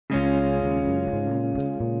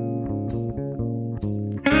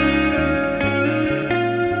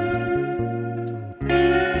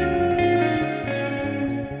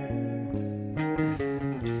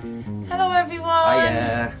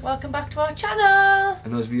our channel.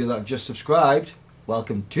 And those of you that have just subscribed,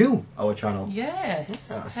 welcome to our channel. Yes.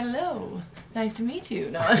 Hello. Nice to meet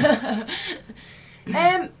you. No.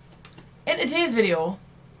 In today's video,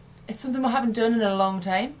 it's something we haven't done in a long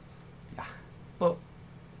time. Yeah. But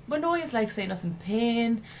we know it's like seeing us in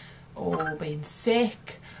pain, or being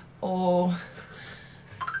sick, or...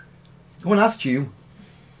 No one asked you.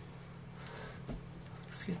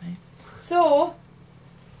 Excuse me. So,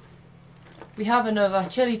 we have another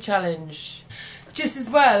chili challenge. Just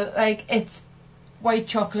as well, like, it's white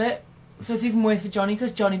chocolate, so it's even worse for Johnny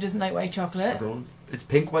because Johnny doesn't like white chocolate. I don't. It's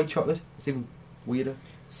pink white chocolate. It's even weirder.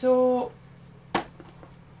 So,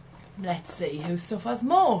 let's see who suffers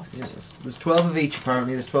most. Yes. There's 12 of each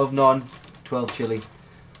apparently. There's 12 non, 12 chili.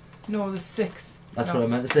 No, there's 6. That's No. what I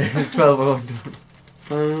meant to say. There's 12 of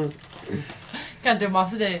Can't do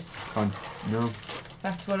maths today. Can't. No.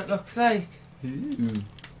 That's what it looks like. Ooh.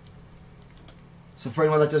 So for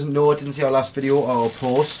anyone that doesn't know, didn't see our last video or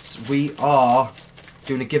posts, we are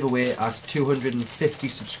doing a giveaway at 250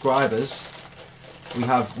 subscribers. We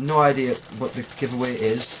have no idea what the giveaway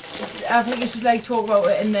is. I think you should like talk about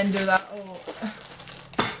it and then do that. Oh.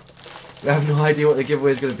 We have no idea what the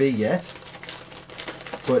giveaway is going to be yet,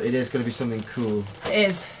 but it is going to be something cool. It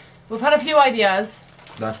is. We've had a few ideas.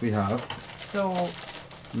 That we have. So.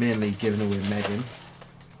 Mainly giving away Megan.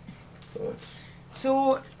 But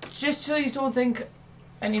So, just so you don't think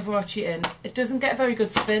any of our cheating, it doesn't get a very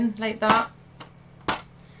good spin like that.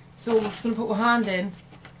 So we're just going to put our hand in,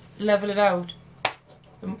 level it out.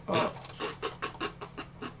 And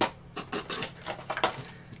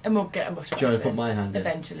we'll get a much better do you want to spin put my hand in?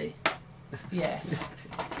 eventually. Yeah.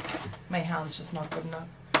 My hand's just not good enough.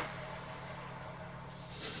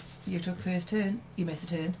 You took first turn. You missed a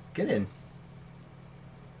turn. Get in.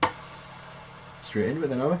 Straight in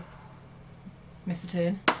with another. Missed a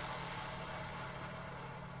turn.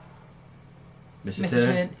 Missed a Missed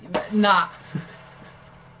turn. a turn. Nah.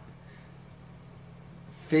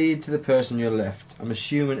 Feed to the person you're left. I'm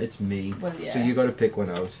assuming it's me. Well, yeah. So you got to pick one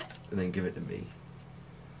out and then give it to me.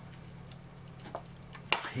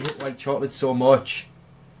 I hate white chocolate so much.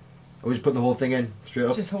 I was just putting the whole thing in straight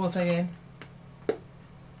up. Just whole thing in.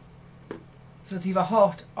 So it's either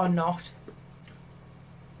hot or not.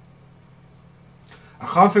 I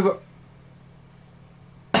can't figure.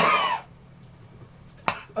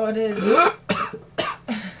 Oh, it is.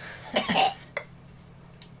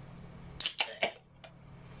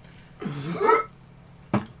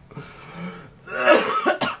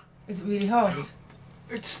 Is it really hot?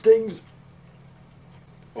 It stings.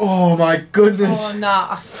 Oh my goodness. Oh,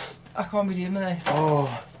 nah. I can't be dealing with it.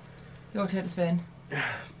 Oh. Your turn to spin.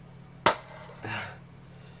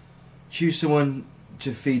 Choose someone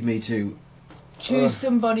to feed me to. Choose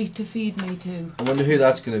somebody to feed me to. I wonder who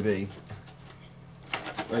that's going to be.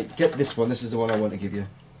 Right, get this one. This is the one I want to give you.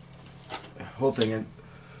 Whole thing in.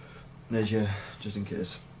 There's your, just in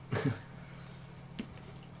case.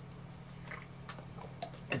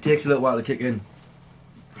 It takes a little while to kick in.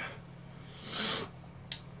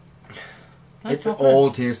 White It chocolate. all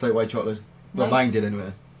tastes like white chocolate. Well, Nice. mine did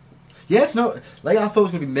anyway. Yeah, it's not, like I thought it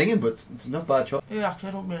was going to be minging, but it's not bad chocolate. Yeah, actually,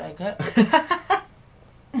 I don't really like it.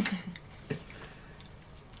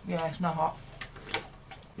 Yeah, it's not hot.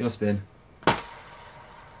 Your spin.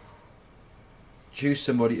 Choose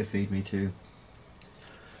somebody to feed me to.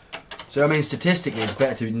 So I mean, statistically, it's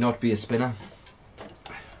better to not be a spinner.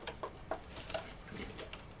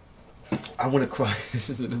 I'm gonna cry. This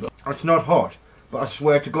isn't. It's not hot, but I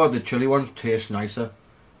swear to God, the chili ones taste nicer.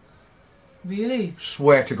 Really?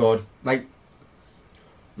 Swear to God, like,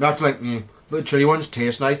 not like the chili ones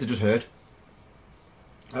taste nice. They just hurt.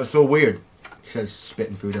 That's so weird. It says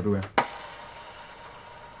spitting food everywhere.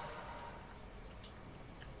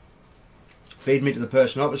 Feed me to the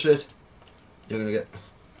person opposite. You're gonna get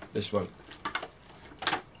this one.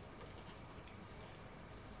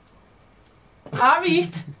 I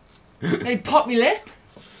eat. They pop me lip.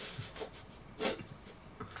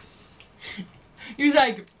 You're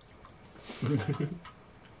like,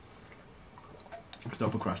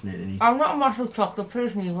 Stop procrastinating. Eat. I'm not a massive chocolate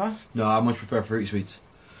person either. No, I much prefer fruity sweets.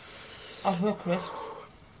 I've heard crisps.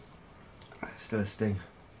 Still a sting.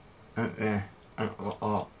 The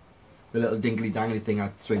little dingly dangly thing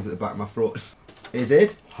that swings at the back of my throat. Is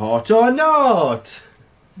it hot or not?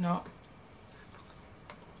 No.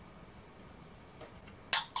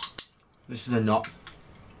 This is a not.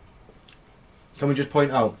 Can we just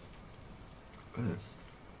point out,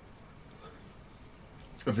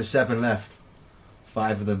 of the 7 left,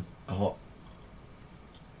 5 of them are hot.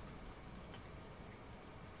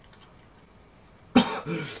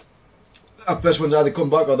 That first one's either come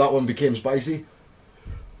back or that one became spicy.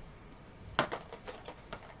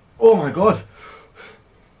 Oh my god.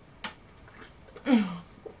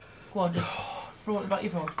 Go on, just throw it back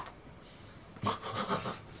your throat.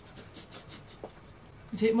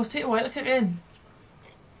 It must take a while to kick in.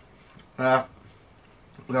 No,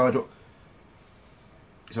 I don't.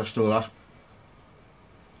 Is that still that?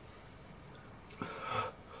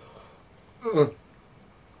 I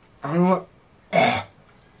don't know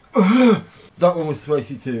what. That one was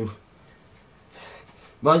spicy too.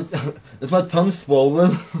 Is my tongue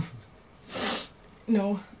swollen?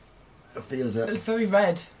 No. It feels it. It's very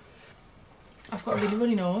red. I've got a really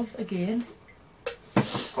runny nose again.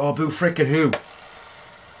 Oh, boo frickin' who?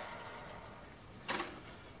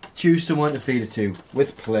 Choose someone to feed it to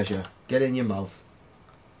with pleasure. Get in your mouth.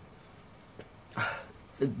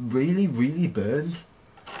 It really, really burns.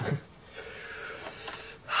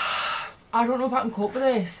 I don't know if I can cope with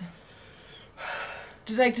this.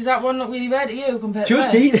 Does that one look really red to you compared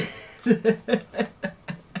Just to eat it.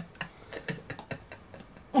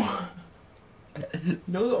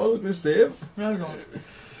 No, they all look the same. No, no.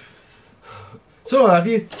 So have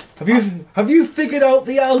you figured out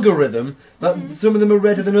the algorithm that some of them are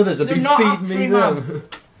redder than others? Have They're you not feeding me them?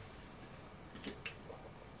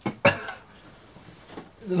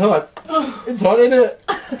 It's hot. It's hot, isn't it?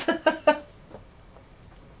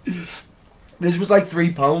 This was like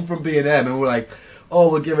 £3 from B&M and we're like, oh,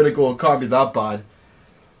 we'll give it a go, it can't be that bad.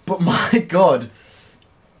 But my god,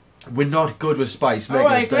 we're not good with spice, I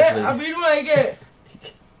Megan like especially. it. I really like it.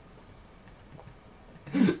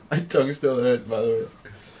 My tongue still hurt, by the way.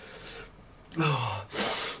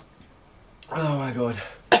 Oh my god.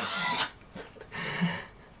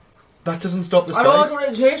 That doesn't stop the spice. I don't like what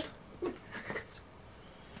it tastes.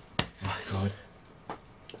 My god.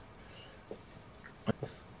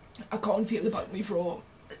 I can't feel the back of my throat.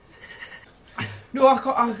 No, I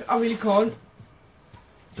can't. I really can't.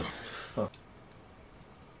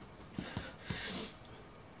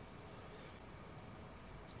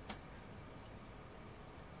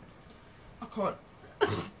 I can't.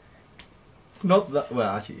 It's not that. Well,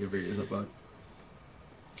 actually, it really isn't bad.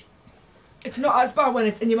 It's not as bad when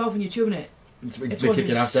it's in your mouth and you're chewing it. It's It's when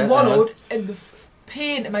kicking it's after. swallowed and the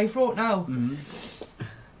pain in my throat now.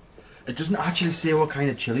 It doesn't actually say what kind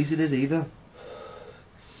of chilies it is either.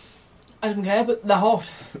 I don't care, but they're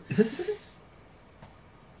hot.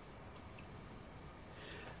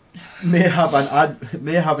 May have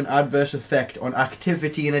an adverse effect on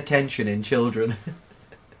activity and attention in children.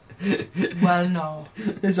 Well, no.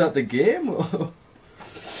 Is that the game? Or?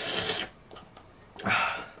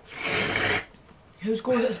 Whose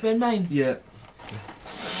goes at spin mine? Yeah.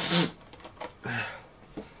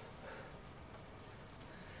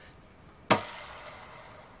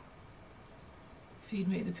 Feed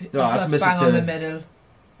me the pit. No, that's Mr. bang on the Turn. middle.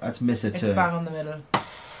 That's Mr. It's Turn. bang on the middle.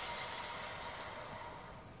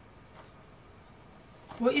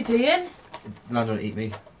 What you doing? No, don't eat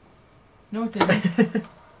me. No, it didn't.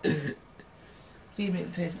 Feed me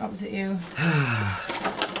the person opposite you.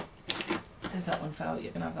 Since that one fell out,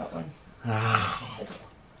 you can have that one.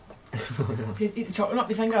 Eat the chocolate, not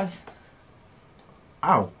your fingers.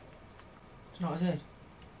 Ow. It's not, is it?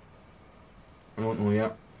 I don't know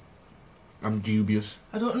yet. I'm dubious.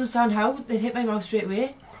 I don't understand how they hit my mouth straight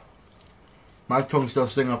away. My tongue's still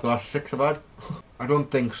stinging off the last 6 I've had. I don't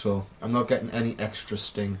think so. I'm not getting any extra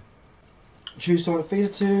sting. Choose someone to feed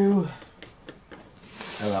it to.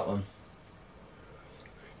 Oh, that one.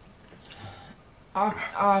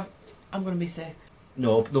 I'm gonna be sick.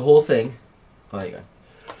 No, the whole thing. Oh, there you go.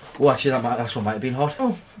 Oh, actually, that last one might have been hot.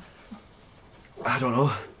 Oh. I don't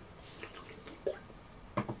know.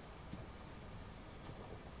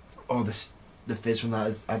 Oh, the fizz from that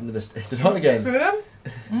is adding to this. Is it hot again?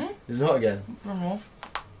 Is it hot again? I don't know.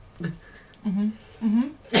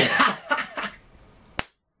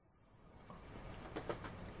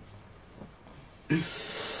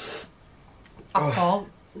 I can't.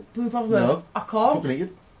 Poop off there. No. I can't. Fucking eat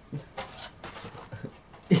it.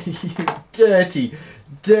 You dirty,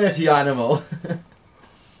 dirty animal.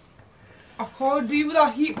 I can't deal with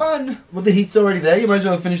that heat, man. Well, the heat's already there. You might as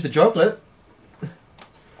well finish the chocolate.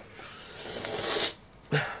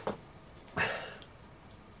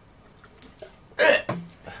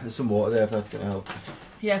 There's some water there if that's going to help.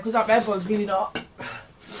 Yeah, because that Red Bull's really not.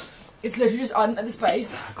 It's literally just adding to the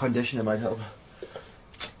space. Conditioner might help.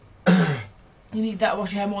 You need that to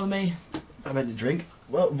wash your hair more than me. I meant to drink.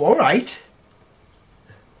 Well, alright.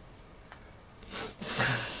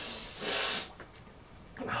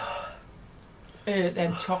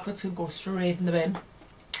 Them chocolates can go straight in the bin.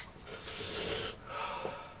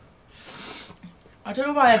 I don't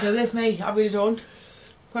know why I do this, me. I really don't.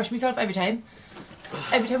 Question myself every time.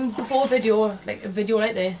 every time before a video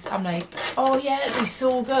like this, I'm like, oh yeah, it'd be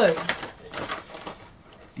so good.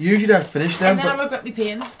 Usually I'd finish them, And then I regret me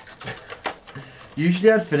paying.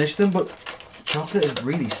 Usually I'd finish them, but chocolate is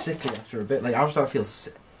really sickly after a bit. Like, I'm starting to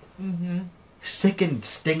feel sick and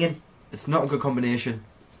stinging. It's not a good combination.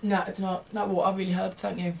 No, it's not. That water really helped,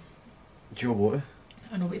 thank you. It's your water.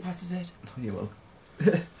 I know what your pasta said. Oh, you will.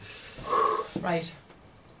 Right.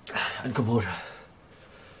 And composure.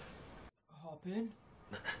 Heartburn.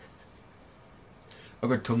 I've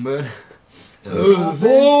got tongue burn.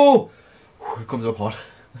 Heartburn. Oh! It comes up hot.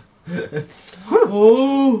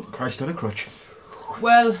 Oh! Christ on a crutch.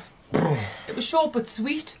 Well, it was short but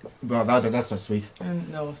sweet. Well, that's not sweet.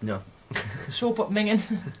 No. No. Short but minging.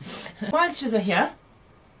 Whilst you're here,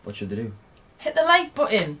 What should they do? hit the like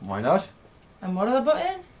button. Why not? And what other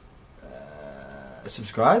button?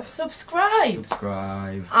 Subscribe. Subscribe.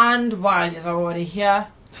 Subscribe. And while you're already here,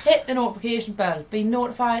 hit the notification bell. Be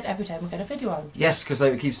notified every time we get a video on. Yes, because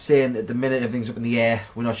like we keep saying, at the minute everything's up in the air.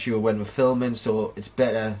 We're not sure when we're filming, so it's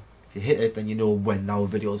better if you hit it, then you know when our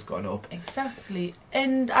video's gone up. Exactly.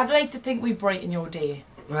 And I'd like to think we brighten your day.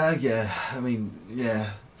 Well, yeah. I mean,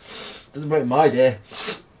 yeah. Doesn't brighten my day.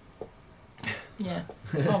 Yeah.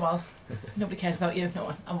 Oh well. Nobody cares about you.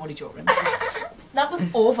 No, I'm only joking. That was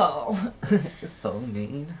awful. So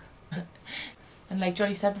mean. And like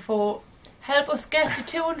Jonny said before, help us get to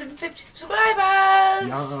 250 subscribers.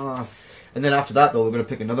 Yes. And then after that, though, we're going to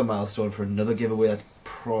pick another milestone for another giveaway that's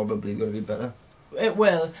probably going to be better. It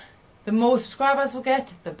will. The more subscribers we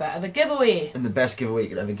get, the better the giveaway. And the best giveaway you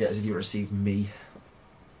could ever get is if you receive me.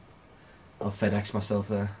 I'll FedEx myself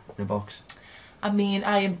there in a box. I mean,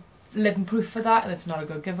 I am living proof for that, and it's not a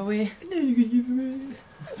good giveaway. No, you can give me.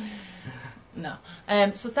 No.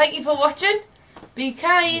 So thank you for watching. Be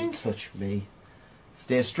kind. Don't touch me.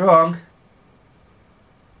 Stay strong.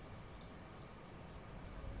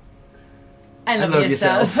 I love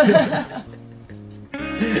yourself.